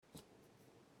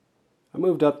I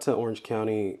moved up to Orange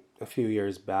County a few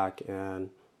years back and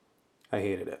I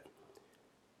hated it.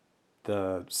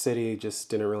 The city just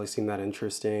didn't really seem that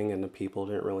interesting and the people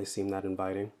didn't really seem that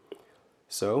inviting.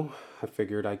 So I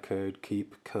figured I could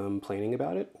keep complaining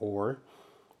about it or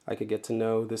I could get to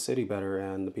know the city better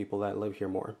and the people that live here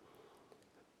more.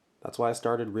 That's why I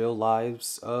started Real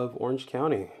Lives of Orange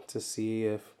County to see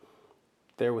if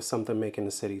there was something making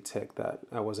the city tick that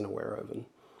I wasn't aware of and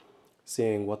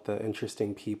seeing what the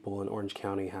interesting people in Orange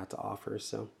County had to offer.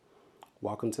 So,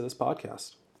 welcome to this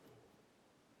podcast.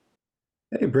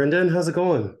 Hey, Brendan, how's it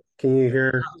going? Can you How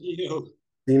are you?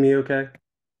 see me okay?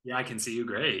 Yeah, I can see you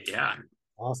great. Yeah.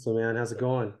 Awesome, man. How's it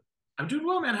going? I'm doing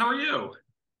well, man. How are you?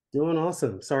 Doing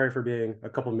awesome. Sorry for being a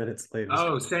couple minutes late.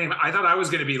 Oh, same. I thought I was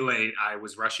going to be late. I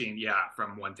was rushing, yeah,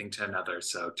 from one thing to another.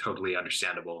 So totally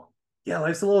understandable. Yeah,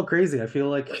 life's a little crazy. I feel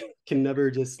like can never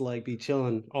just like be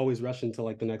chilling, always rushing to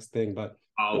like the next thing, but it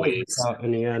all works Always. out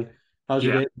in the end. How's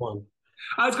your Yeah. day going?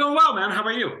 It's going well, man. How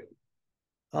about you?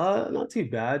 Not too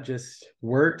bad. Just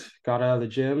worked, got out of the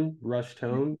gym, rushed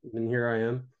home, and here I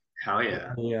am. Hell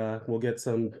yeah. Yeah, we'll get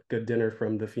some good dinner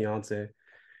from the fiance.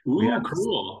 We Ooh, have this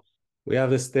cool. we have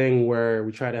this thing where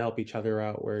we try to help each other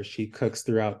out, where she cooks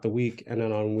throughout the week, and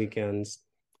then on weekends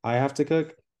I have to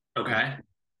cook. Uh, Okay.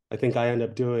 I think I end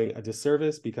up doing a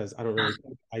disservice because I don't really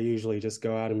cook. I usually just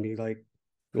go out and be like,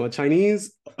 "You want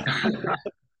Chinese?"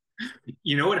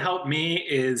 You know what helped me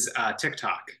is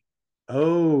TikTok.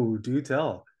 Oh, do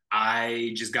tell.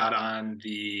 I just got on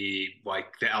the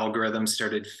algorithm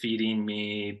started feeding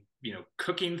me,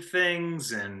 cooking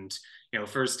things and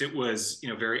first it was,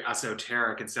 very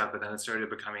esoteric and stuff, but then it started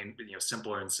becoming,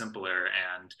 simpler and simpler.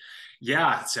 And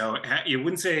yeah, so you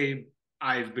wouldn't say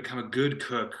I've become a good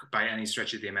cook by any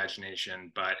stretch of the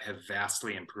imagination, but have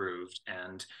vastly improved.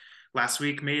 And last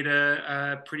week made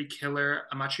a pretty killer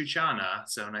amatriciana,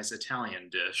 so a nice Italian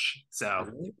dish. So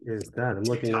What is that? I'm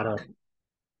looking that up. TikTok.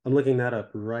 I'm looking that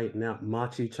up right now.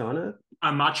 Machi chana.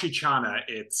 Matriciana,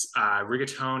 it's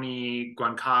rigatoni,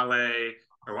 guanciale,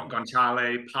 or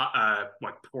guanciale,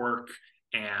 like pork,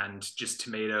 and just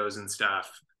tomatoes and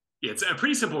stuff. It's a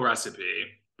pretty simple recipe,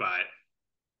 but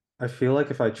I feel like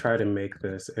if I try to make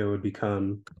this, it would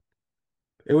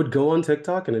go on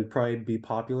TikTok and it'd probably be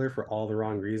popular for all the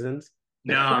wrong reasons.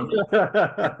 no,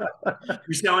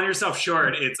 you're selling yourself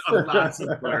short. It's a lot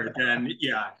simpler than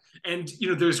yeah. And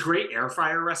there's great air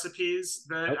fryer recipes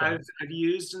that Okay. I've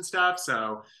used and stuff.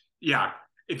 So yeah,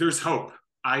 there's hope.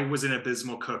 I was an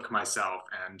abysmal cook myself,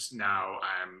 and now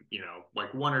I'm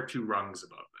like one or two rungs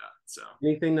above that. So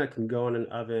Anything that can go in an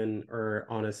oven or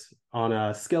on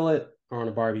a skillet or on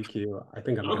a barbecue, I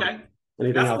think I'm good. okay,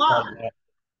 Anything that's a outside lot.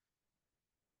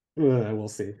 of that, we'll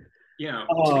see. To be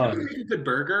able to Um, make a good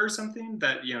burger or something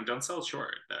that don't sell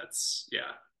short. That's yeah,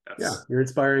 yeah, that's you're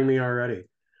inspiring me already.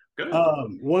 good.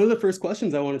 One of the first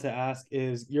questions I wanted to ask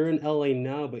is you're in LA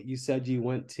now, but you said you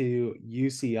went to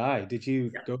UCI. Did you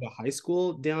Yeah. go to high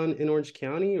school down in Orange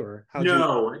County or how'd you?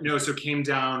 No, no. So came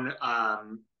down.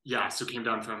 Yeah. So came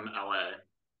down from LA.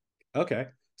 Okay.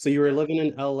 So you were Yeah. living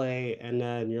in LA and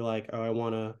then you're like, oh, I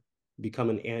want to become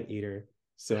an anteater.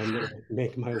 So I'm gonna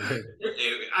make my way.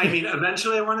 I mean,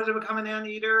 eventually I wanted to become an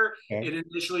anteater. It Okay.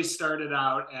 initially started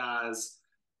out as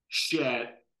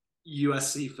shit.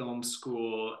 USC Film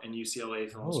School and UCLA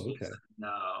Film Oh, School okay. said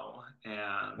no, and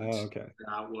Oh, okay.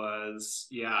 that was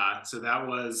yeah. So that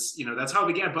was that's how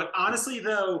it began. But honestly,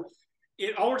 though,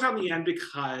 it all worked out in the end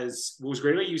because what was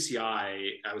great about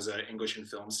UCI, I was an English and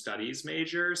Film Studies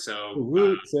major. So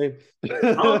Woo, same.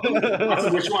 oh, cool.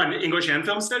 Awesome. Which one? English and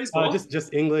Film Studies, both?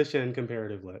 Just English and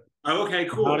comparative lit. Oh, okay,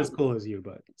 Not as cool. cool as you,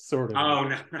 but sort of. Oh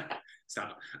no,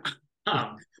 stop.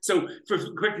 So for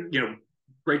quick,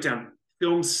 breakdown,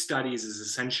 film studies is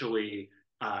essentially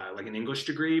like an English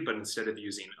degree, but instead of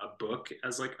using a book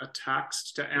as like a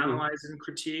text to Mhm. analyze and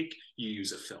critique, you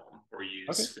use a film or you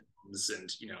Okay. use films and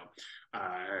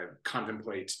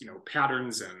contemplate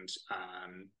patterns and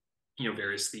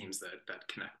various themes that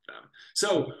connect them.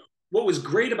 So what was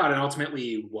great about it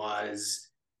ultimately was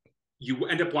you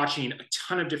end up watching a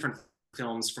ton of different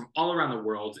films from all around the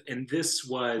world. And this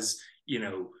was,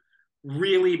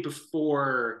 really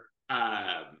before,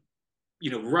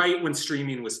 right when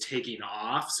streaming was taking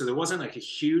off. So there wasn't like a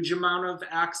huge amount of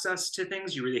access to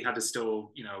things. You really had to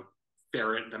still,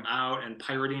 ferret them out. And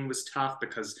pirating was tough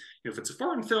because if it's a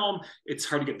foreign film, it's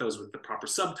hard to get those with the proper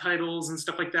subtitles and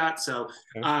stuff like that. So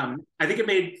Okay. I think it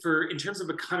made for in terms of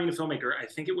becoming a filmmaker, I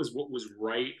think it was what was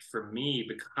right for me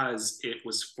because it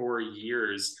was 4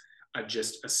 years of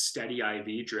just a steady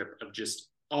IV drip of just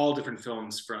all different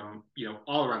films from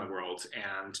all around the world.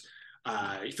 And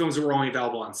films that were only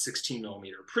available on 16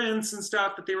 millimeter prints and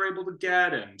stuff that they were able to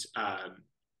get. And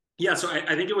yeah, so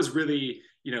I think it was really,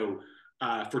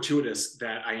 fortuitous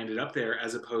that I ended up there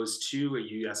as opposed to a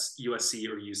USC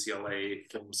or UCLA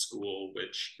film school,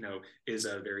 which, is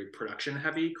a very production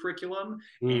heavy curriculum.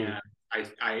 Mm,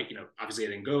 And obviously I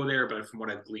didn't go there, but from what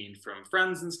I've gleaned from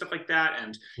friends and stuff like that,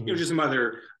 and mhm. just some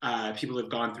other people have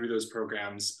gone through those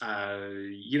programs,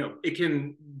 it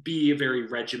can be a very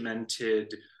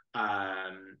regimented,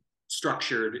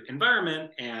 structured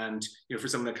environment, and for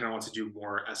someone that kind of wants to do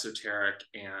more esoteric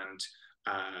and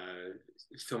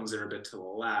films that are a bit to the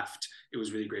left, it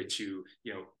was really great to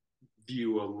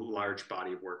view a large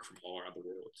body of work from all around the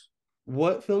world.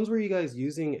 What films were you guys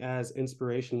using as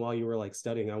inspiration while you were like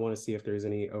studying? I want to see if there's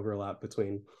any overlap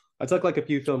between. I took like a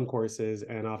few film courses,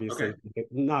 and Okay. obviously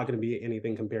not going to be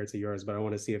anything compared to yours, but I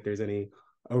want to see if there's any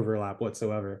overlap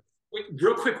whatsoever. Wait,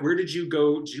 real quick, where did you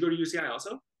go? Did you go to UCI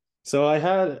also? So I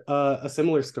had a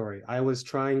similar story. I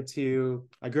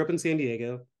grew up in San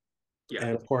Diego, Yeah.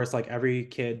 and of course, like every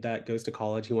kid that goes to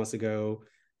college, he wants to go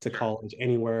to Sure. college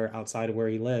anywhere outside of where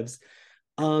he lives.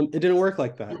 It didn't work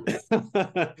like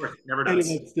that. Sure. Never Ended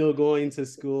does. up still going to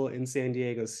school in San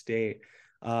Diego State.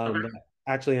 Okay. But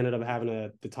actually ended up having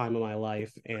the time of my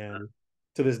life. And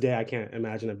to this day, I can't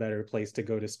imagine a better place to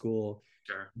go to school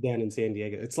Sure. than in San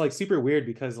Diego. It's like super weird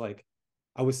because like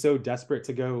I was so desperate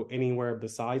to go anywhere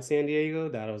besides San Diego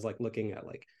that I was like looking at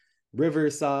like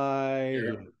Riverside,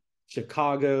 Yeah.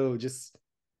 Chicago, just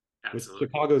which Absolutely.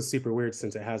 Chicago is super weird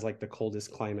since it has like the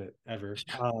coldest climate ever.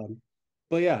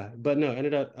 But yeah, but no,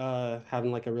 ended up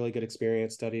having like a really good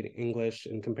experience, studied English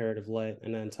and comparative lit,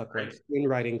 and then took like Great.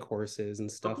 screenwriting courses and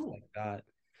Oh, stuff cool. like that.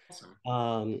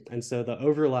 Awesome. And so the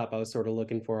overlap I was sort of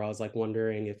looking for, I was like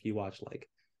wondering if you watch like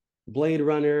Blade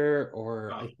Runner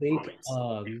or Oh, I think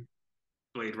always.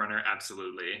 Blade Runner,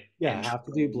 absolutely. yeah, I have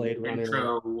to do Blade Runner.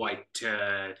 Intro, like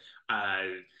to,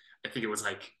 I think it was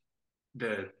like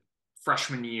the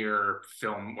freshman year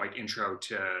film, like intro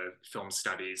to film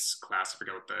studies class. I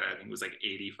forget what I think it was like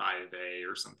 85A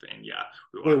or something. Yeah,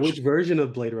 we Wait, which watched. version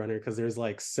of Blade Runner? Because there's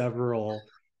like several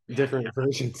Man, different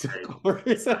versions, of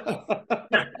course. yeah.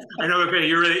 I know. Okay,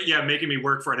 you're really, yeah, making me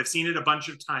work for it. I've seen it a bunch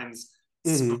of times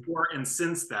Hmm. before and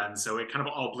since then, so it kind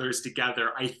of all blurs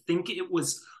together. I think it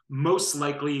was most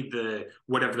likely the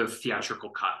whatever the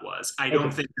theatrical cut was. I don't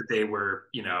Okay, think that they were,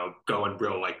 going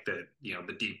real like the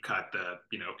deep cut, the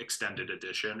extended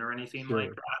edition or anything like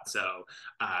sure. that. So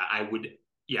I would,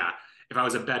 yeah, if I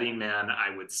was a betting man,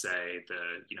 I would say the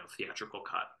theatrical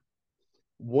cut.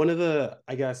 One of the,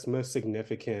 I guess, most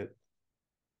significant,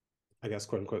 I guess,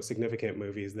 quote unquote, significant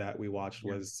movies that we watched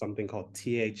Yeah. was something called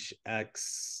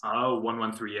THX. Oh,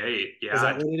 1138. Is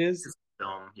that Yeah. what it is?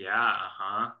 Film. Yeah.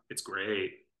 Uh-huh. It's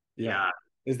great. Yeah. Yeah.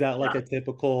 Is that like Yeah. a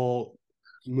typical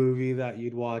movie that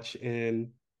you'd watch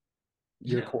in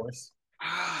your Yeah. course?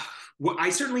 Well, I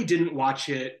certainly didn't watch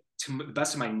it. To the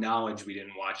best of my knowledge, we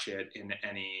didn't watch it in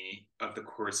any of the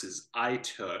courses I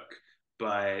took.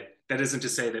 But that isn't to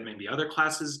say that maybe other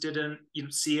classes didn't,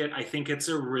 see it. I think it's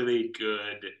a really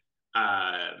good,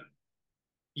 uh,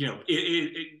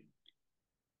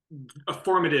 a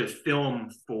formative film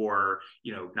for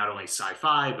not only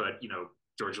sci-fi but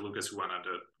George Lucas, who went on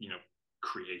to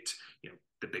create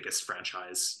the biggest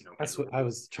franchise in That's the what I world.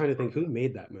 was trying to think. Who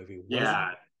made that movie? Was Yeah.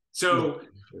 no, So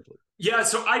yeah,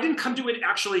 so I didn't come to it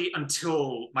actually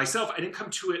until myself. I didn't come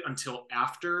to it until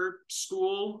after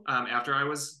school, after I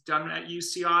was done at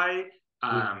UCI.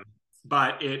 Um,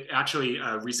 but it actually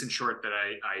a recent short that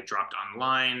I dropped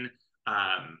online.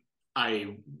 Um,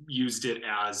 I used it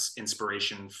as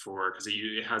inspiration for because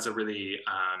it has a really,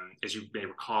 as you may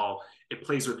recall, it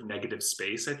plays with negative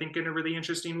space. I think in a really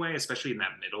interesting way, especially in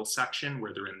that middle section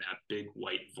where they're in that big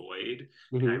white void.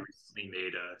 And I mm-hmm. recently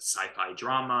made a sci-fi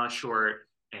drama short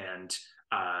and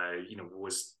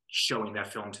was showing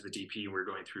that film to the DP. We are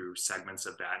going through segments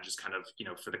of that and just kind of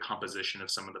for the composition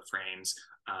of some of the frames.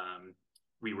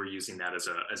 We were using that as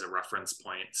a reference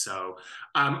point. So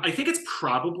I think it's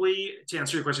probably, to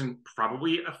answer your question,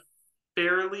 probably a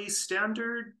fairly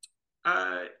standard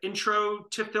intro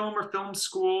to film or film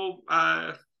school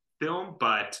film,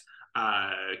 but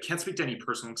can't speak to any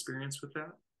personal experience with that.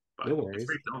 No But it's a worries.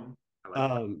 great film. I like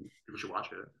it. Um, People should watch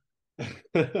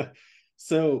it.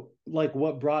 so like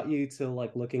what brought you to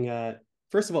like looking at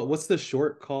first of all, what's the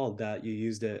short called that you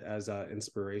used it as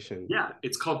inspiration? Yeah,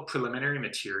 it's called Preliminary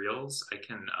Materials. I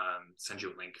can send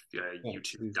you a link, Yeah,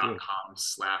 please do.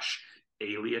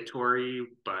 youtube.com/aleatory,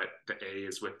 but the A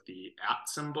is with the at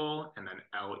symbol and then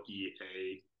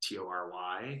Leatory.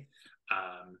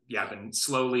 Yeah, I've been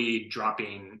slowly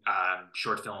dropping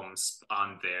short films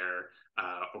on there.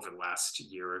 over the last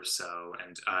year or so,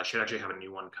 and should actually have a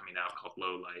new one coming out called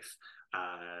Low Life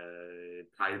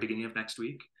probably the beginning of next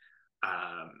week.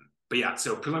 But yeah,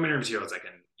 so preliminary materials, I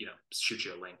can shoot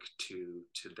you a link to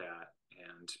that.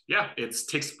 And yeah, it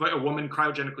takes a woman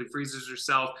cryogenically freezes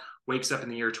herself, wakes up in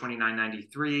the year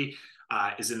 2993,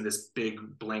 is in this big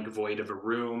blank void of a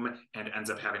room, and ends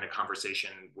up having a conversation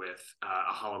with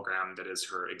a hologram that is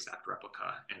her exact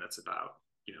replica, and it's about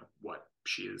what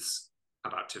she is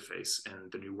about to face in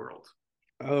the new world.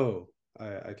 Oh,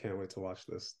 I can't wait to watch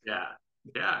this. Yeah,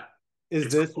 yeah. Is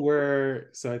It's this cool. where,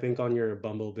 so I think on your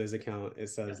Bumble Biz account, it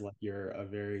says like you're a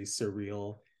very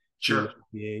surreal human Sure.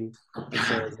 being. And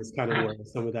so is this kind of where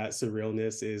some of that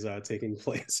surrealness is taking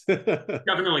place?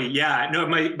 Definitely, yeah. No,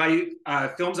 my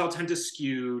films all tend to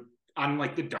skew on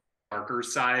like the darker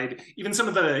side. Even some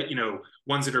of the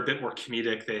ones that are a bit more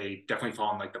comedic, they definitely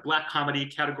fall in like the black comedy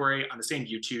category. On the same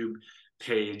YouTube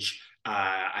page,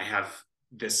 I have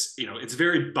this. It's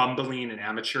very bumbling and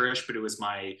amateurish, but it was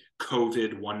my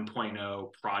COVID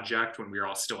 1.0 project when we were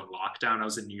all still in lockdown. I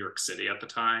was in New York City at the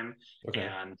time, Okay.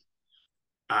 and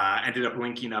ended up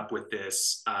linking up with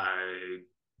this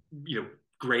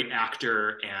great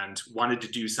actor and wanted to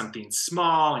do something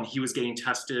small, and he was getting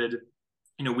tested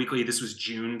weekly. This was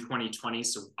June 2020,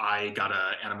 so I got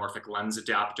a anamorphic lens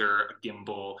adapter, a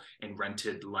gimbal, and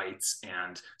rented lights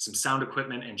and some sound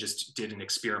equipment, and just did an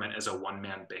experiment as a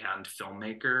one-man band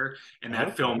filmmaker. And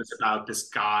that film Okay. is about this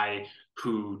guy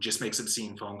who just makes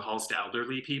obscene phone calls to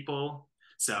elderly people.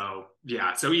 So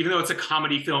yeah, so even though it's a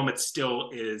comedy film, it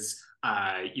still is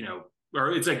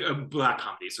or it's like a black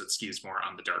comedy, so it skews more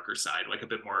on the darker side, like a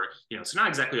bit more, so not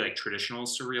exactly like traditional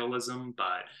surrealism,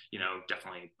 but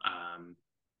definitely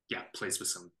yeah, plays with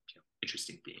some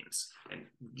interesting themes and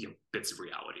bits of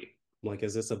reality. Like,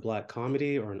 is this a black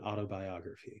comedy or an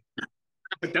autobiography?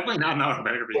 But definitely not an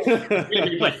autobiography. I think I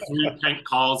made like 3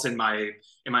 calls in my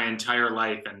entire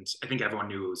life, and I think everyone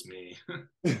knew it was me.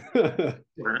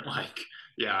 Weren't like,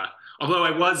 yeah. Although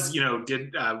I was,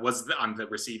 was on the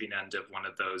receiving end of one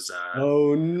of those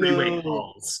Oh three-way no.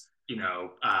 calls,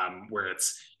 where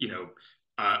it's,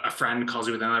 a friend calls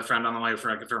you with another friend on the way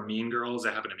for Mean Girls.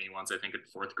 That happened to me once, I think, in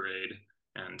 4th grade,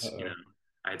 and Uh-oh.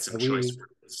 I had some Are choice we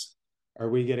words. are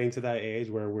we getting to that age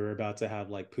where we're about to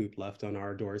have like poop left on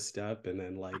our doorstep and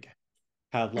then like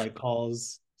have like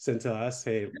calls sent to us?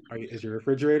 Hey, is your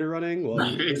refrigerator running? Well,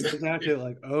 you didn't bring the jacket.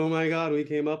 Like, oh my God, we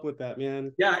came up with that,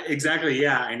 man. Yeah, exactly.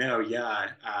 Yeah, I know. Yeah,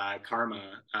 karma.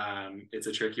 It's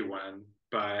a tricky one,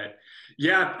 but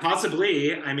yeah,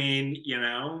 possibly. I mean,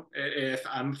 if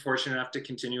I'm fortunate enough to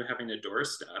continue having a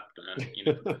doorstep, then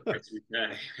it's okay, I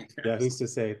Yeah, guess. who's to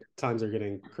say times are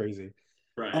getting crazy.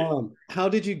 Right. How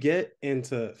did you get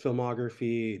into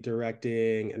filmography,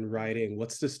 directing, and writing?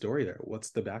 What's the story there? What's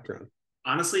the background?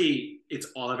 Honestly, it's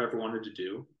all I've ever wanted to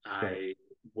do. Right.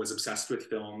 I was obsessed with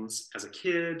films as a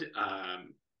kid.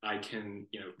 I can,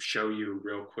 show you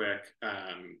real quick.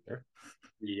 Sure.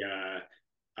 The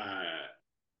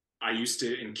I used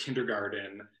to in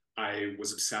kindergarten. I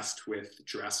was obsessed with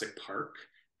Jurassic Park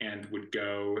and would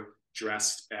go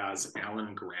dressed as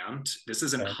Alan Grant. This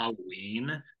isn't Okay.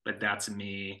 Halloween, but that's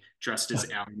me dressed as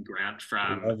Alan Grant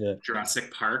from Love it.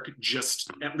 Jurassic Park,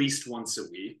 just at least once a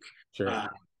week. Sure. Uh,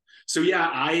 so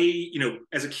yeah,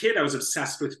 as a kid, I was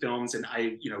obsessed with films, and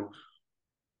I,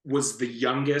 was the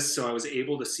youngest, so I was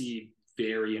able to see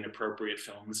very inappropriate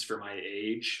films for my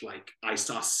age. Like I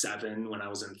saw Seven when I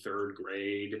was in 3rd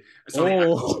grade. I saw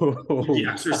The Oh, God.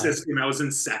 Exorcist when I was in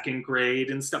 2nd grade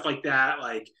and stuff like that.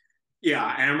 Like, yeah,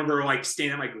 I remember like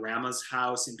staying at my grandma's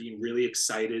house and being really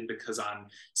excited because on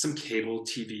some cable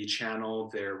TV channel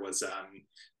there was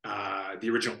the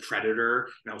original Predator,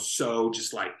 and I was so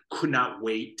just like could not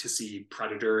wait to see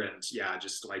Predator, and yeah,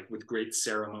 just like with great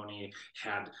ceremony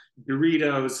had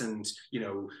Doritos and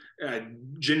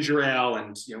ginger ale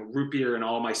and root beer and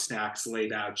all my snacks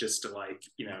laid out just to like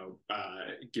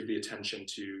give the attention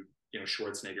to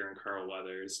Schwarzenegger and Carl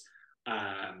Weathers.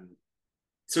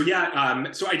 So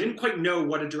yeah, so I didn't quite know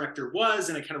what a director was,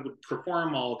 and I kind of would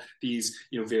perform all these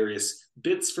various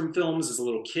bits from films as a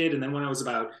little kid. And then when I was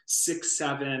about 6,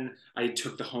 7, I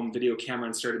took the home video camera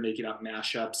and started making up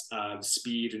mashups of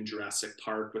Speed and Jurassic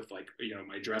Park with like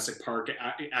my Jurassic Park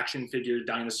action figure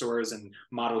dinosaurs and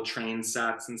model train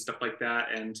sets and stuff like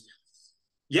that. And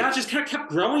yeah, it just kind of kept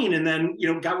growing, and then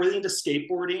got really into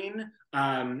skateboarding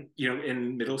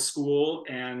in middle school,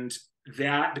 and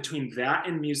that between that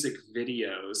and music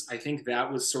videos, I think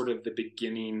that was sort of the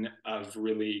beginning of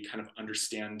really kind of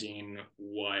understanding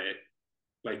what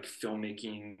like like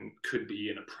filmmaking could be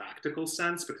in a practical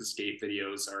sense, because skate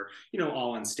videos are, you know,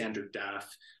 all on standard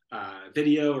def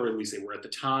video, or at least they were at the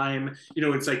time. You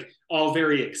know, it's like all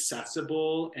very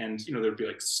accessible, and you know there'd be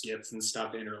like skits and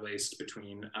stuff interlaced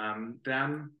between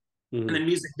them. And Hmm. then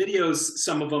music videos,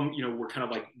 some of them, you know, were kind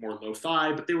of like more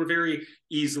lo-fi, but they were very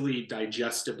easily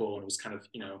digestible, and it was kind of,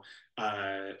 you know,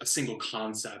 a single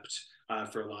concept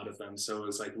for a lot of them. So it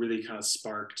was like really kind of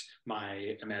sparked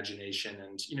my imagination,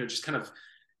 and you know, just kind of,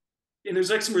 and there's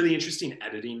like some really interesting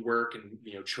editing work and,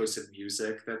 you know, choice of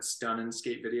music that's done in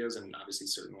skate videos, and obviously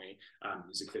certainly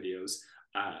music videos.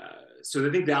 So I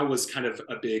think that was kind of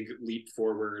a big leap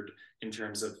forward in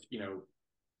terms of, you know,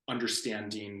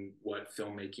 understanding what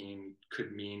filmmaking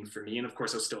could mean for me. And of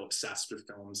course, I was still obsessed with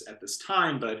films at this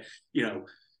time, but you know,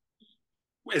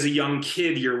 as a young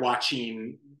kid, you're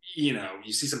watching, you know,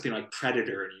 you see something like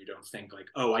Predator and you don't think like,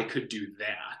 oh, I could do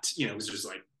that. You know, it was just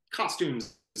like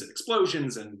costumes and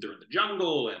explosions and they're in the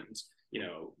jungle, and, you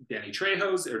know, Danny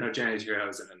Trejo's, or no, Danny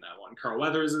Trejo's in that one. Carl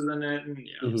Weathers is in it. And,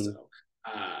 you know, Hmm. so,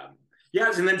 yeah.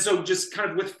 And then so just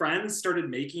kind of with friends started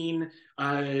making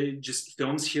just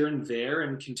films here and there,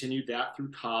 and continued that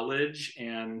through college.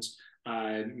 And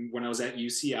when I was at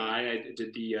UCI, I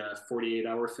did the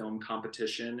 48-hour film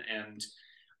competition, and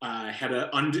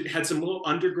had some little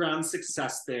underground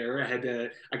success there.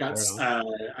 Right on.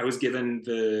 I was given,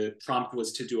 the prompt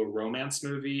was to do a romance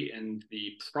movie, and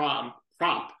the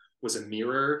prop was a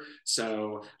mirror.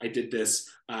 So I did this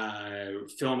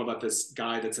film about this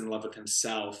guy that's in love with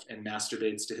himself and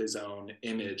masturbates to his own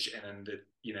image, and the,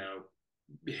 you know,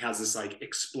 has this like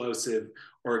explosive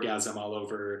orgasm all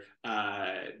over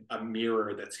a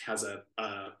mirror that has a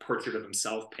portrait of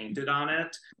himself painted on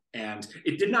it. And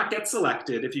it did not get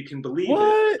selected, if you can believe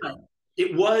it. What?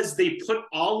 It was, they put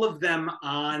all of them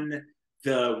on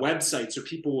the website so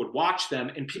people would watch them,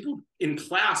 and people in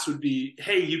class would be,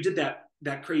 hey, you did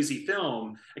that crazy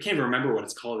film. I can't even remember what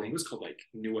it's called. I think it was called like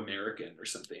New American or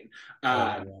something.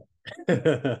 Oh,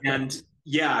 yeah. And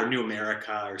yeah, or New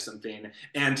America or something.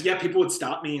 And yeah, people would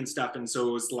stop me and stuff. And so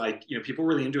it was like, you know, people were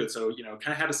really into it. So, you know,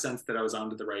 kind of had a sense that I was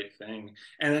onto the right thing.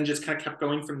 And then just kind of kept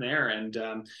going from there. And,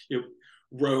 you know,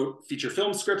 wrote feature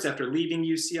film scripts after leaving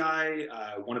UCI.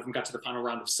 One of them got to the final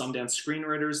round of Sundance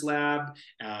Screenwriters Lab.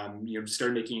 You know,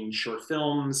 started making short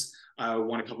films.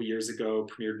 One a couple years ago,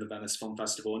 premiered in the Venice Film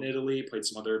Festival in Italy, played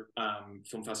some other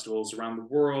film festivals around the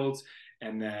world,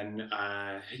 and then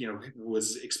you know,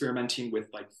 was experimenting with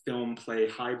like film play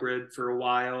hybrid for a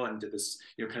while, and did this,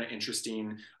 you know, kind of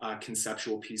interesting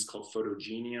conceptual piece called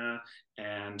Photogenia,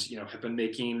 and you know, have been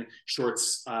making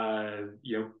shorts,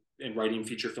 you know, and writing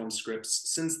feature film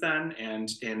scripts since then.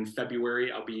 And in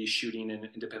February, I'll be shooting an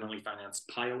independently financed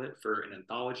pilot for an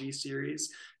anthology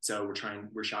series. So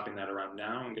we're shopping that around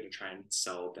now. I'm going to try and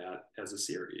sell that as a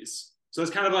series. So it's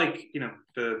kind of like, you know,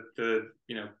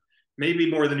 you know,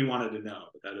 maybe more than you wanted to know,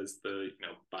 but that is the, you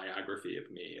know, biography of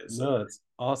me as No, it's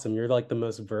awesome. You're like the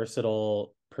most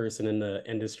versatile person in the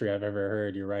industry I've ever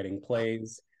heard. You're writing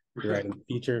plays, you're really. writing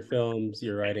feature films,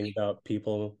 you're writing about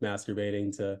people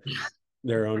masturbating to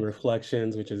their own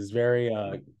reflections, which is very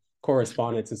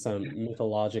correspondent to some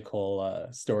mythological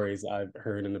stories I've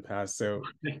heard in the past. So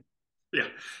Yeah,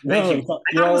 thank no, you. it's, I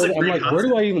you're thought it was all, a I'm great like, where do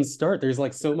concept. I even start? There's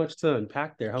like so much to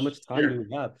unpack there. How much time Sure, do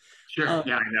we have? sure. Uh,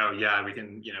 Yeah, I know. Yeah, we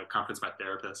can, you know, conference my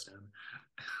therapist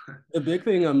and the big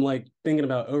thing I'm like thinking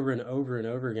about over and over and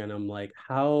over again, I'm like,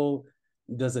 how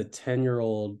does a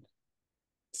 10-year-old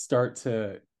start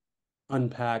to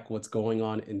unpack what's going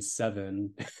on in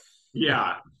Seven and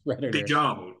yeah, they Predator?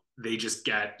 don't. They just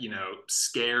get, you know,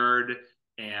 scared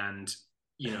and,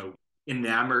 you know,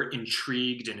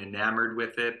 intrigued and enamored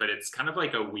with it. But it's kind of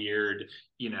like a weird,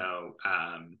 you know,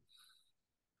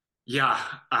 yeah,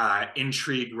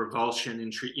 intrigue, revulsion,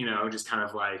 intrigue, you know, just kind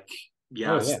of like, Oh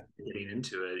yes, yeah. getting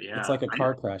into it. It's Yeah. like a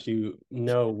car crash. You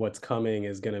know what's coming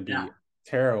is going to Yeah, be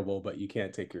terrible, but you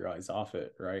can't take your eyes off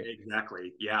it, right?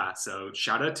 exactly. Yeah. So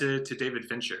shout out to David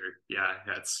Fincher. Yeah.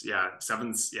 That's, yeah.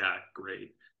 Seven's, yeah,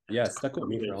 great. Yeah, And it stuck with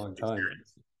me for a creative long time.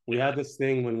 experience. We Yeah. had this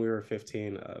thing when we were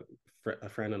 15, a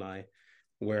friend and I,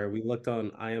 where we looked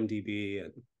on IMDb,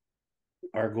 and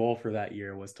our goal for that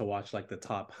year was to watch like the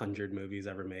top 100 movies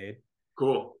ever made.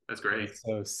 Cool. That's And great.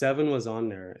 so Seven was on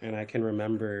there, and I can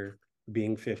remember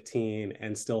being 15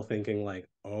 and still thinking like,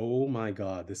 "Oh my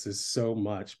God, this is so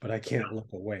much," but I can't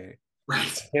look away.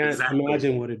 Right. Can't Exactly.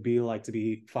 imagine what it'd be like to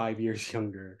be 5 years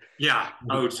younger. Yeah.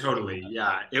 Oh, totally.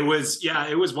 Yeah. It was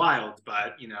wild,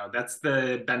 but you know, that's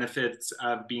the benefits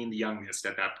of being the youngest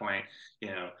at that point. You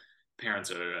know,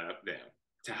 parents are, you know,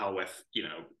 to hell with, you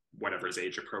know, whatever is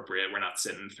age appropriate. We're not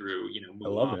sitting through, I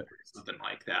love Mulan it. or something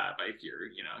like that. Like you're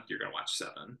gonna watch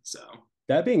Seven. So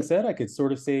That being said, I could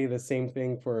sort of say the same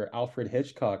thing for Alfred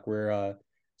Hitchcock. We're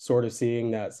sort of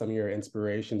seeing that some of your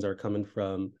inspirations are coming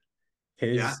from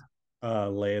yeah,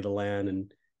 his lay of the land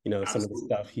and some of the absolutely.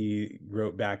 stuff he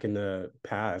wrote back in the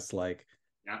past. Like,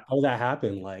 Yeah. how did that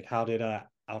happen? Like, how did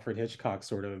Alfred Hitchcock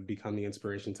sort of become the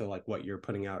inspiration to like what you're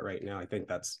putting out right now? I think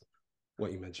that's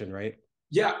what you mentioned, right?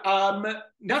 Yeah,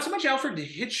 not so much Alfred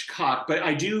Hitchcock, but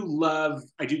I do, love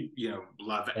Or I you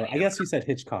know, guess you said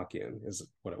Hitchcockian is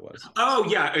what it was. Oh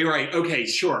yeah, you're right. Okay,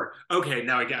 sure. Okay,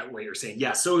 now I get what you're saying.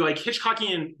 Yeah, so like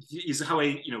Hitchcockian is how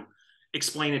I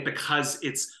explain it because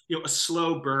it's a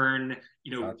slow burn.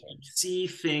 Gotcha. You see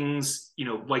things.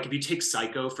 Like if you take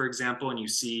Psycho for example, and you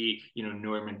see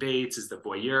Norman Bates as the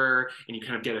voyeur, and you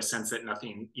kind of get a sense that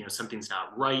nothing something's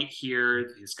not right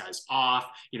here. This guy's off.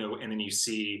 And then you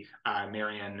see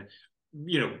Marion.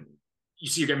 You know you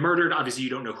see you get murdered. Obviously, you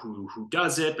don't know who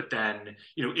does it, but then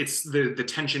it's the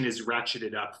tension is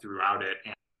ratcheted up throughout it,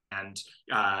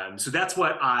 and so that's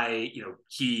what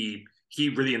he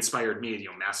really inspired me.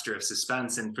 Master of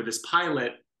suspense, and for this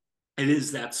pilot, it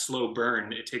is that slow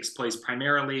burn. It takes place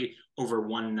primarily over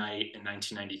one night in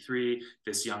 1993.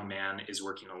 This young man is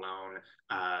working alone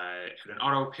at an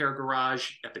auto repair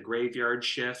garage at the graveyard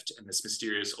shift, and this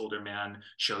mysterious older man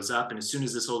shows up. And as soon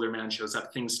as this older man shows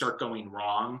up, things start going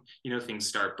wrong. Things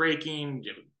start breaking.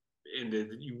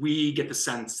 We get the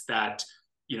sense that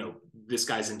this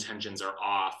guy's intentions are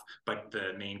off, but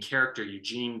the main character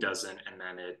Eugene doesn't, and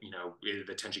then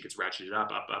the tension gets ratcheted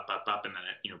up, and then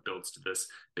it builds to this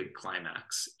big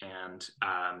climax. And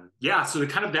yeah, so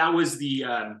that was the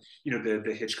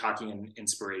Hitchcockian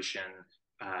inspiration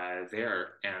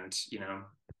there, and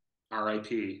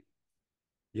R.I.P.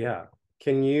 Yeah.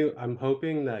 I'm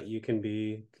hoping that you can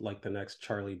be like the next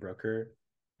Charlie Brooker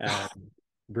and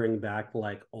bring back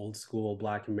like old school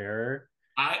Black Mirror.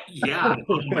 Yeah,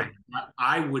 oh my God,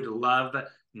 I would love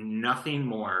nothing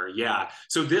more. Yeah.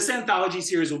 So this anthology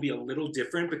series will be a little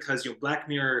different because Black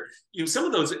Mirror, some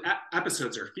of those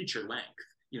episodes are feature length,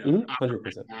 Mhm, hour and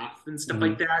 100%. a half and stuff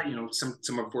like Hmm. that.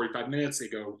 Some are 45 minutes. They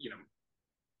go,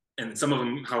 and some of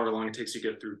them however long it takes to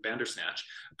get through Bandersnatch.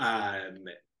 Um,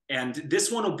 and this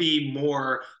one will be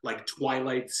more like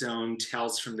Twilight Zone,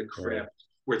 Tales from the Or Crypt,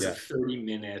 where it's a yeah.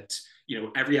 30-minute.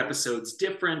 Every episode's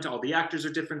different. All the actors are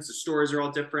different. The stories are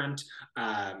all different.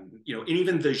 And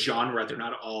even the genre, they're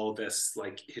not all this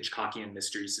like Hitchcockian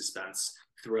mystery suspense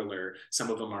thriller. Some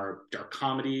of them are dark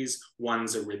comedies.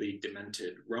 One's a really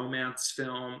demented romance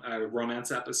film,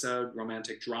 romance episode,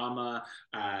 romantic drama.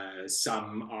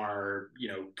 Some are,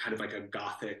 kind of like a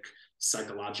gothic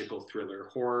psychological thriller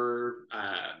horror.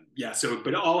 Yeah, so,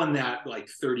 but all in that like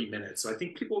 30 minutes. So I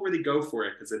think people really go for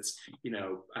it because it's,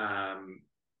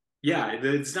 yeah,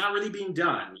 it's not really being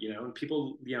done, and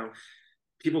people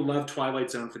love Twilight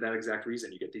Zone for that exact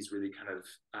reason. You get these really kind of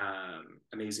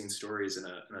amazing stories in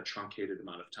a truncated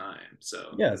amount of time.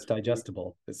 So Yeah, it's that's what we,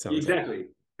 digestible, it sounds like. exactly,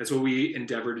 that's what we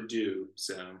endeavor to do.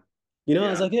 So As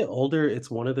yeah, I get older, it's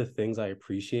one of the things I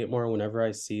appreciate more whenever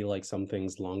I see like some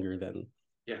things longer than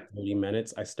yeah, 30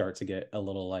 minutes, I start to get a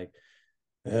little like,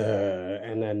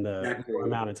 and then the more exactly.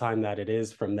 amount of time that it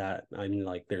is from that, I'm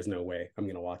like, there's no way I'm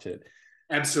gonna watch it.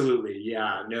 Absolutely.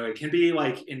 Yeah. No, it can be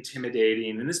like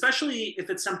intimidating. And especially if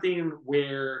it's something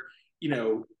where,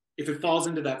 if it falls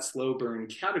into that slow burn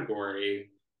category,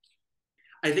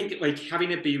 I think like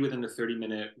having it be within the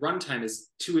 30-minute runtime is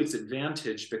to its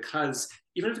advantage because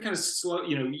even if it kind of slow,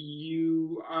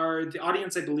 the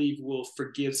audience, I believe, will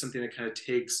forgive something that kind of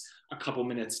takes a couple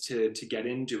minutes to get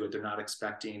into it. They're not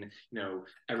expecting,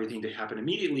 everything to happen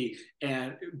immediately.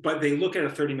 But they look at a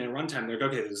 30-minute runtime, they're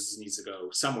like, okay, this needs to go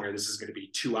somewhere. This is going to be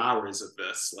 2 hours of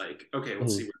this. Like, okay,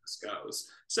 let's see Mhm, where this goes.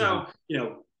 mhm.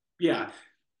 So, yeah,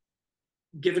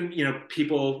 giving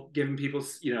people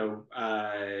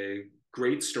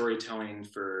great storytelling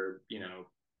for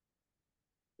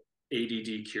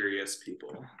ADD curious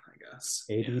people, I guess.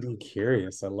 ADD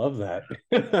curious. I love that.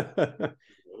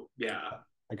 Yeah.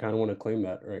 I kind of want to claim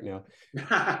that right now.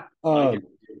 I'll give Um,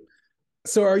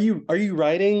 so are you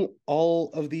writing all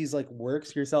of these like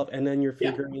works yourself and then you're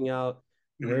yeah. figuring out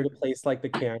where to Mhm. place like the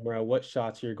camera, what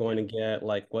shots you're going to get,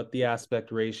 like what the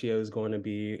aspect ratio is going to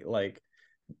be, like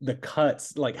the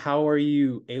cuts, like how are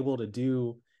you able to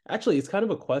do actually it's kind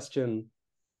of a question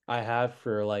I have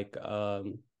for like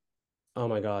oh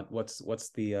my God, what's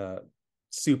the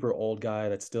super old guy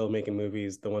that's still making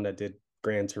movies, the one that did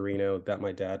Gran Torino that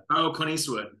my dad. Oh, Clint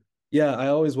Eastwood. Yeah, I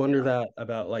always wonder Yeah, that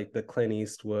about like the Clint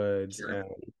Eastwoods and sure.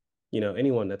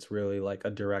 anyone that's really like a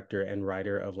director and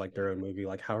writer of like their own movie,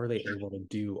 like how are they able to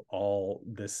do all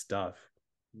this stuff?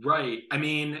 Right. I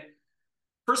mean,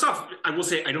 first off, I will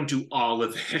say I don't do all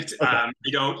of it. Okay. I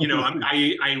don't,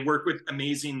 I work with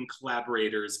amazing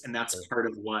collaborators, and that's Sure. part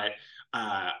of what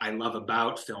I love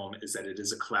about film is that it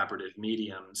is a collaborative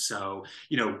medium. So,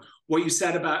 what you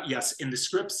said about, yes, in the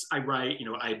scripts I write,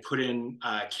 I put in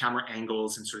camera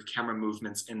angles and sort of camera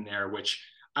movements in there, which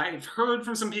I've heard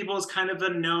from some people is kind of a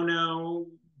no-no.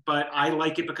 But I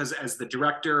like it because as the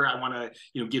director, I want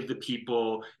to, give the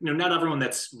people, not everyone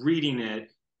that's reading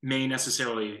it may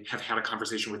necessarily have had a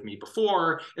conversation with me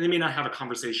before, and they may not have a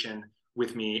conversation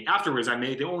with me afterwards.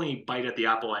 The only bite at the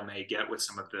apple I may get with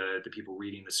some of the people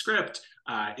reading the script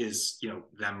is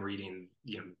them reading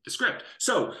the script.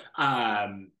 So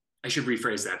I should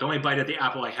rephrase that. The only bite at the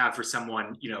apple I have for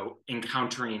someone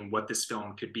encountering what this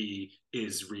film could be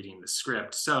is reading the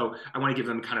script. So I want to give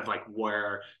them kind of like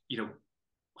where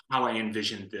how I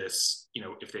envisioned this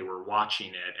if they were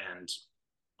watching it,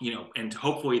 and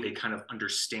hopefully they kind of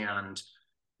understand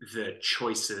the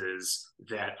choices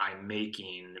that I'm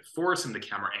making for some of the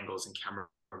camera angles and camera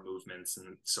movements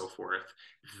and so forth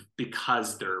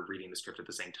because they're reading the script at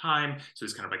the same time. So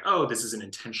it's kind of like, oh, this is an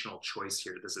intentional choice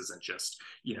here. This isn't just,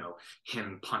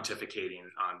 him pontificating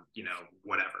on,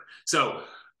 whatever. So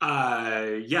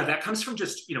yeah, that comes from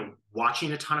just,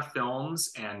 watching a ton of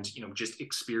films and, just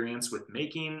experience with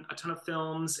making a ton of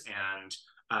films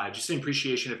and just an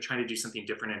appreciation of trying to do something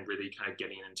different and really kind of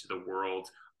getting into the world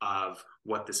of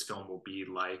what this film will be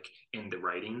like in the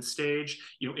writing stage.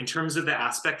 In terms of the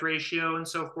aspect ratio and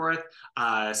so forth,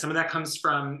 some of that comes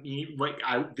from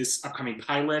this upcoming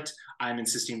pilot. I'm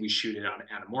insisting we shoot it on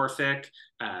anamorphic.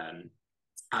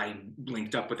 I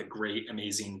linked up with a great,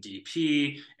 amazing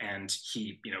DP, and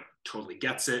he, totally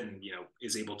gets it and,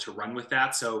 is able to run with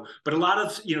that. So, but a lot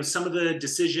of, some of the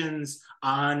decisions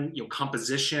on,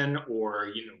 composition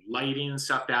or, lighting and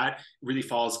stuff that really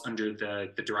falls under the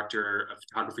director of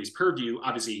photography's purview.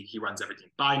 Obviously, he runs everything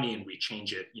by me and we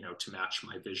change it, to match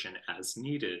my vision as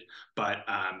needed. But,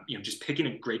 just picking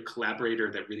a great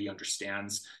collaborator that really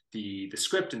understands the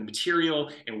script and the material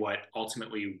and what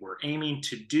ultimately we're aiming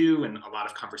to do, and a lot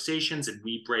of conversations, and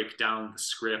we break down the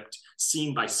script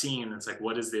scene by scene. And it's like,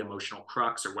 what is the emotional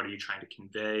crux, or what are you trying to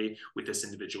convey with this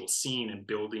individual scene, and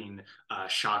building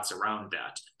shots around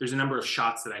that. There's a number of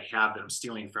shots that I have that I'm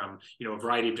stealing from a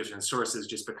variety of different sources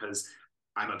just because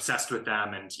I'm obsessed with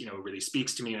them and it really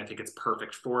speaks to me and I think it's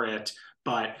perfect for it.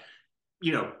 But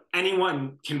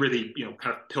anyone can really,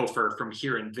 kind of pilfer from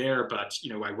here and there, but,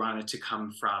 I want it to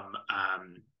come from,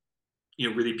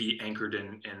 really be anchored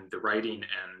in the writing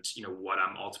and, what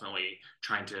I'm ultimately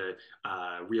trying to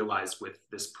realize with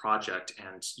this project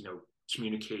and,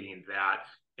 communicating that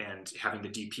and having the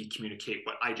DP communicate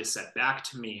what I just said back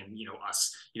to me and,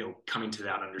 us, coming to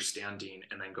that understanding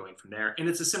and then going from there. And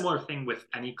it's a similar thing with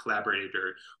any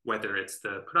collaborator, whether it's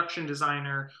the production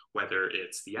designer, whether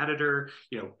it's the editor,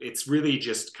 it's really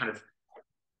just kind of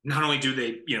not only do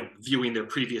they, viewing their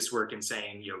previous work and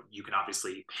saying, you can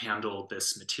obviously handle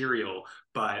this material,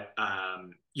 but,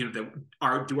 do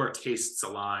our tastes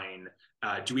align?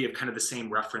 Do we have kind of the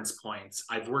same reference points?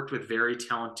 I've worked with very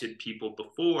talented people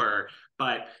before,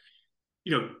 but,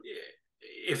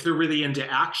 if they're really into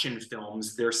action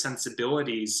films, their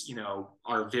sensibilities,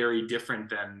 are very different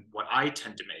than what I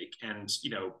tend to make. And,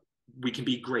 we can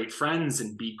be great friends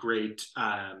and be great,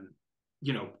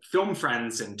 film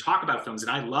friends and talk about films.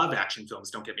 And I love action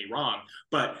films, don't get me wrong.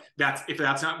 But if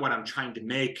that's not what I'm trying to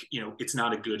make, it's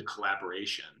not a good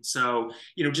collaboration. So,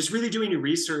 just really doing your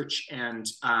research and,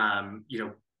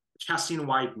 casting a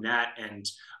wide net and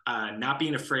not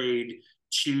being afraid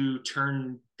to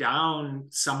turn down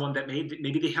someone that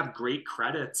maybe they have great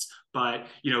credits, but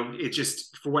it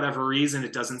just for whatever reason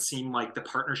it doesn't seem like the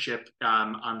partnership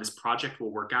on this project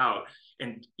will work out.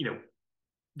 And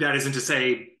that isn't to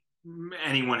say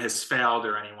anyone has failed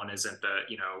or anyone isn't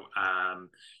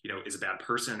is a bad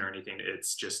person or anything.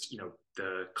 It's just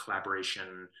the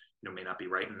collaboration may not be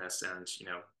right in this, and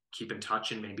keep in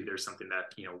touch, and maybe there's something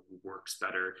that works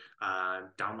better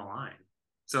down the line.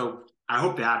 So I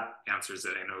hope that answers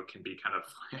it. I know it can be kind of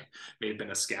may have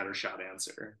been a scattershot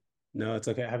answer. No, it's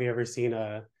okay. Have you ever seen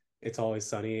It's Always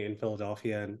Sunny in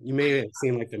Philadelphia? And you may have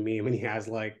seen like the meme when he has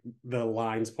like the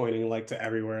lines pointing like to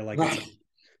everywhere, like it's Right.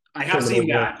 a I have criminal seen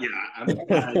book. that.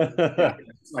 Yeah.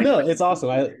 It's like, No, it's awesome.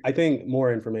 I think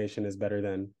more information is better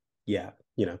than less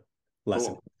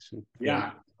cool. information. Yeah. Yeah,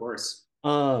 of course.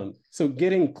 So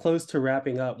getting close to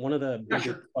wrapping up, one of the Yeah, biggest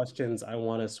sure. questions I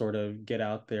want to sort of get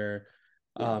out there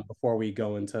Yeah. before we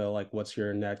go into like what's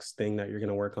your next thing that you're going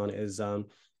to work on is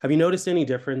have you noticed any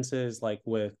differences like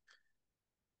with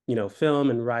film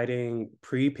and writing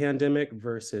pre-pandemic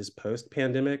versus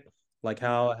post-pandemic? Like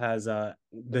how has the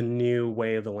new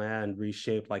way of the land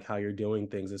reshaped like how you're doing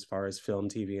things as far as film,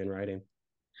 TV, and writing?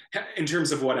 In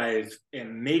terms of what I've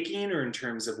am making, or in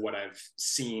terms of what I've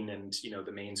seen and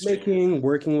the mainstream. Making,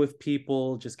 working with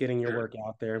people, just getting your Sure. work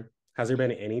out there. Has there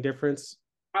been any difference?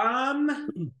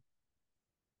 Um,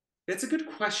 that's a good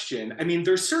question. I mean,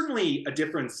 there's certainly a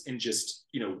difference in just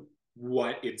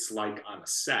what it's like on a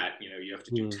set. You have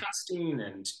to do Mm-hmm. testing,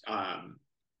 and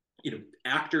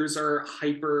actors are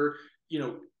hyper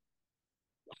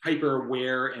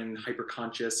aware and hyper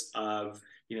conscious of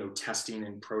testing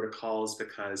and protocols,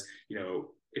 because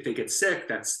if they get sick,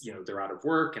 that's they're out of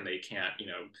work and they can't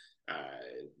uh,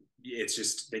 it's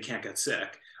just they can't get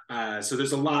sick. So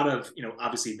there's a lot of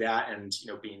obviously that, and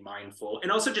being mindful,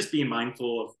 and also just being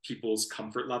mindful of people's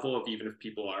comfort level, of even if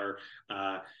people are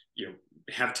uh, you know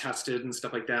have tested and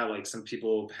stuff like that. Like some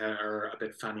people are a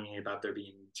bit funny about there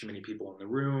being too many people in the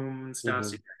room and stuff,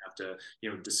 so Mm-hmm. you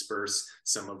have to disperse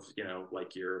some of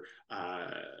like your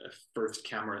first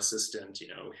camera assistant,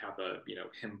 have a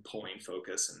him pulling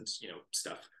focus and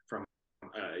stuff from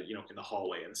in the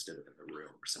hallway instead of in the room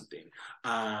or something.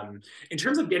 In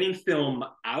terms of getting film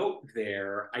out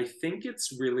there, I think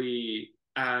it's really,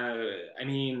 I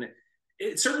mean,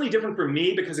 it's certainly different for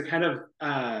me, because it kind of,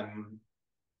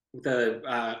 the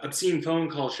obscene phone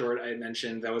call short I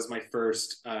mentioned, that was my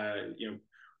first,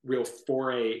 real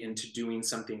foray into doing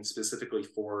something specifically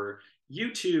for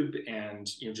YouTube, and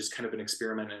just kind of an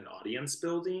experiment in audience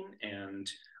building, and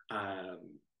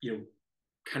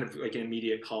kind of like an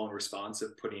immediate call and response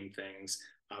of putting things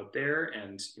out there,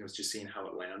 and just seeing how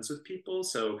it lands with people.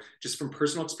 So just from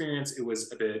personal experience, it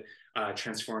was a bit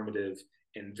transformative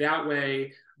in that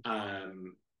way.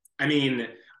 I mean,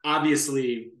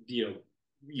 obviously,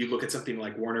 you look at something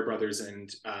like Warner Brothers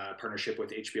and partnership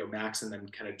with HBO Max, and then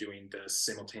kind of doing the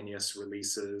simultaneous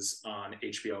releases on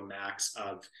HBO Max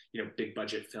of big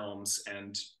budget films,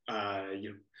 and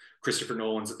Christopher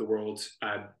Nolan's of the world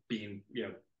being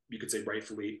you could say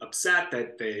rightfully upset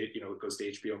that it goes to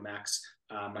HBO Max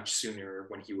much sooner,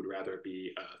 when he would rather it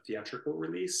be a theatrical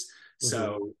release. Mm-hmm.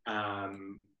 So,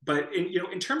 but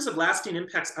in terms of lasting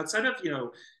impacts outside of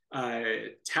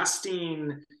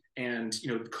testing and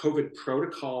COVID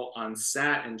protocol on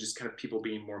set, and just kind of people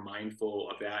being more mindful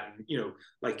of that, and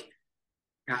like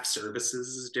craft services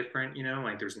is different.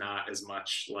 Like there's not as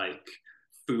much like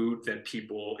food that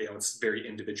people, it's very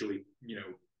individually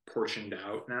portioned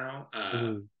out now.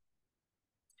 Mm-hmm.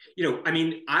 I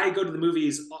mean, I go to the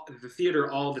movies, the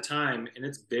theater all the time, and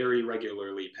it's very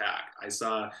regularly packed. I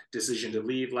saw Decision to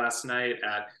Leave last night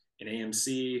at an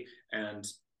AMC, and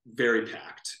very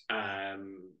packed.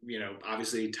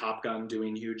 Obviously Top Gun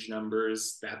doing huge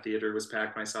numbers. That theater was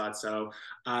packed when I saw it. So,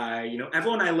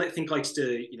 everyone I think likes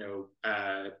to,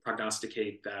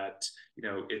 prognosticate that,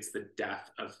 it's the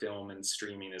death of film and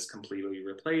streaming has completely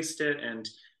replaced it. And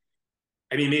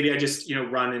I mean, maybe I just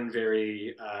run in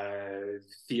very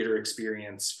theater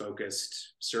experience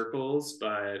focused circles,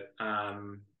 but I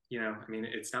mean,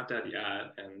 it's not dead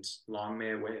yet, and long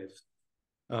may it wave.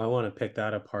 I want to pick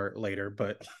that apart later,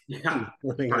 but Yeah,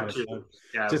 running out part of two. time.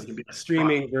 Yeah, we Just can be like talk.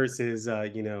 streaming versus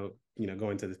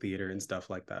going to the theater and stuff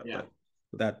like that. Yeah.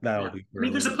 But that'll Yeah. be I for a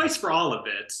mean, there's a later. place for all of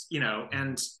it,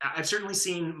 and I've certainly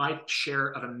seen my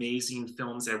share of amazing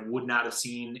films I would not have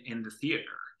seen in the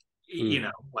theater. Mm.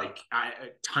 Like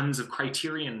tons of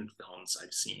Criterion films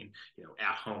I've seen,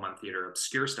 at home on theater,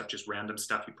 obscure stuff, just random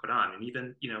stuff you put on, and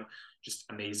even, just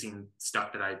amazing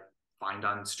stuff that I find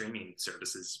on streaming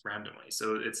services randomly.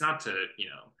 So it's not to,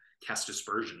 cast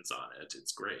aspersions on it.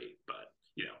 It's great, but,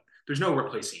 there's no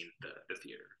replacing the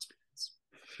theater experience.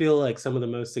 Feel like some of the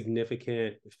most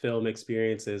significant film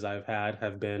experiences I've had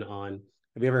have been on.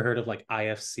 Have you ever heard of like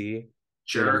IFC? Do you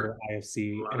Sure. remember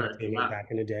IFC Love it. Entertainment Yeah,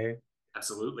 back in the day?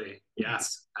 absolutely.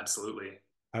 Yes, absolutely.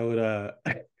 I would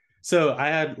so I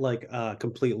had like a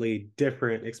completely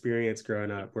different experience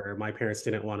growing up where my parents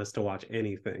didn't want us to watch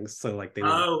anything. So like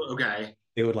Oh, okay.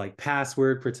 they would like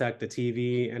password protect the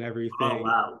TV and Oh, everything.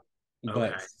 wow. Okay.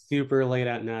 But super late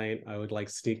at night, I would like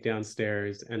sneak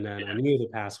downstairs and then I Yeah. knew the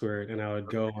password and I would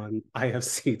go Okay. on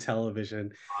IFC television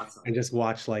and Awesome. just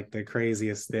watch like the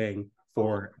craziest thing Cool.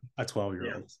 for a 12-year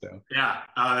Yeah. old. So Yeah.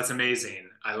 Oh, that's amazing.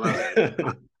 I love it.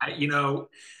 I, you know,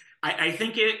 I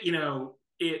think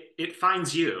it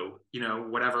finds you,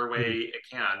 whatever way it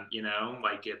can,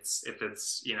 like if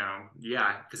it's,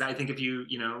 yeah, because I think if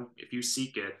you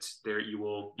seek it, there you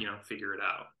will, figure it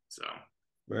out. So,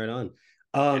 right on.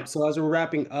 yeah. So as we're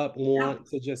wrapping up, Yeah. want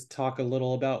to just talk a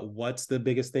little about what's the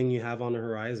biggest thing you have on the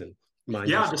horizon? Mind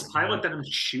you, Yeah, this pilot that I'm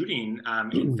shooting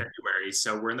in February, Alliatory.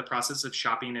 So we're in the process of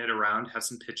shopping it around, have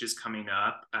some pitches coming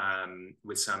up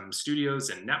with some studios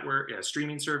and network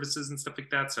streaming services and stuff like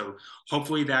that. So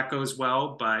hopefully that goes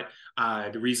well. But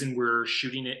the reason we're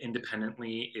shooting it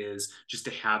independently is just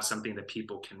to have something that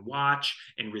people can watch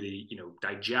and really,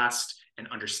 digest and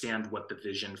understand what the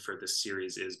vision for this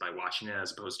series is by watching it,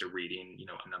 as opposed to reading,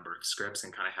 a number of scripts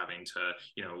and kind of having to,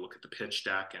 look at the pitch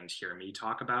deck and hear me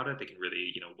talk about it. They can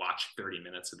really, watch 30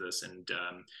 minutes of this and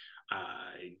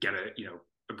get a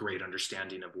great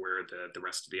understanding of where the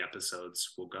rest of the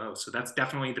episodes will go. So that's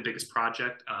definitely the biggest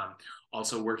project.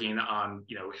 Also working on,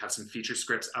 have some feature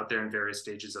scripts out there in various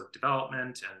stages of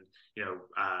development.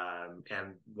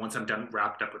 And once I'm done,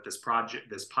 wrapped up with this project,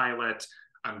 this pilot,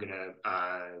 I'm going to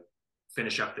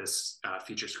finish up this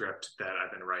feature script that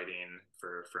I've been writing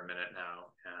for a minute now,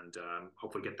 and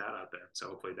hopefully get that out there. So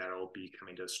hopefully that'll be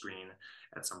coming to screen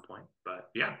at some point. But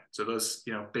yeah, so those,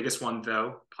 biggest one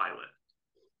though, pilot.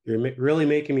 You're really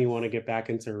making me want to get back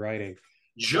into writing.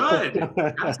 Should.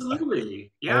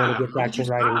 Absolutely. I want Yeah. to get back to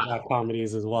writing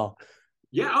comedies as well.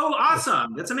 Yeah. Oh,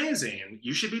 awesome. That's amazing.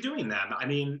 You should be doing them. I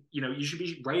mean, you should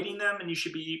be writing them and you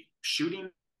should be shooting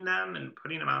them and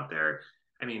putting them out there.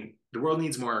 I mean, the world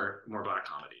needs more black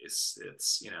comedies.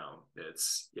 It's yeah.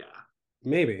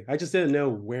 Maybe. I just didn't know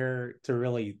where to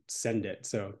really send it.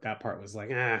 So that part was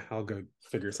like, I'll go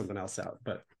figure something else out.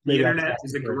 But maybe the internet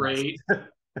is the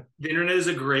internet is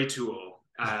a great tool.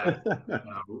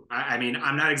 I mean,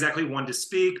 I'm not exactly one to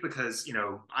speak because,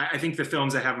 I think the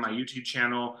films I have on my YouTube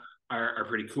channel are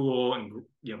pretty cool, and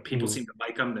people seem to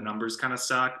like them. The numbers kind of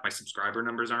suck. My subscriber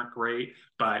numbers aren't great,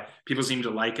 but people seem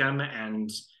to like them.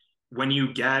 And when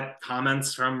you get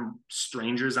comments from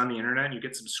strangers on the internet, and you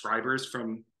get subscribers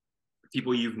from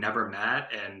people you've never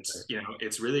met, and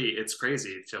it's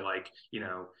crazy to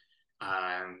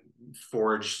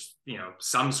forge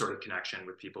some sort of connection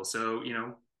with people. So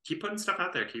keep putting stuff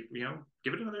out there. Keep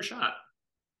give it another shot.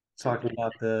 Talking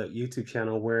about the YouTube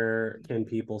channel, where can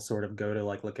people sort of go to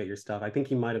look at your stuff? I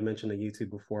think you might have mentioned the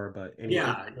YouTube before, but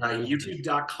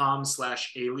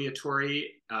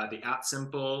youtube.com/aleatory, the at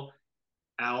symbol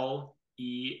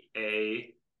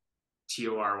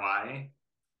LEATORY.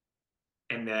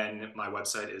 And then my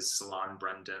website is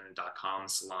salonbrendan.com,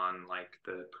 salon like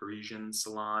the Parisian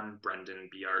salon, Brendan,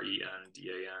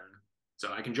 BRENDAN.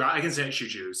 So I can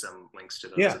shoot you some links to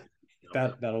those. Yeah.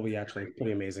 That'll be actually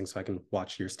pretty amazing, so I can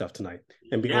watch your stuff tonight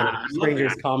and be one of the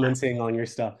strangers commenting on your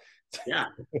stuff. Yeah,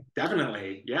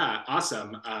 definitely. Yeah,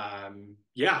 awesome.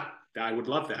 Yeah, I would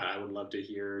love that. I would love to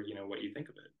hear what you think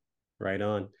of it. Right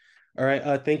on. All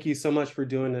right, thank you so much for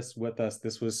doing this with us.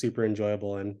 This was super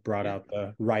enjoyable and brought out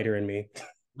the writer in me.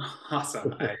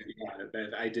 Awesome.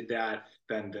 I did that,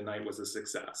 then the night was a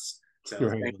success. So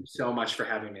thank you so much for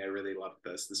having me. I really loved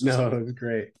this. It was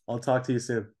great. I'll talk to you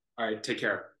soon. All right, take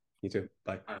care. You too.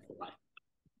 Bye. All right, bye.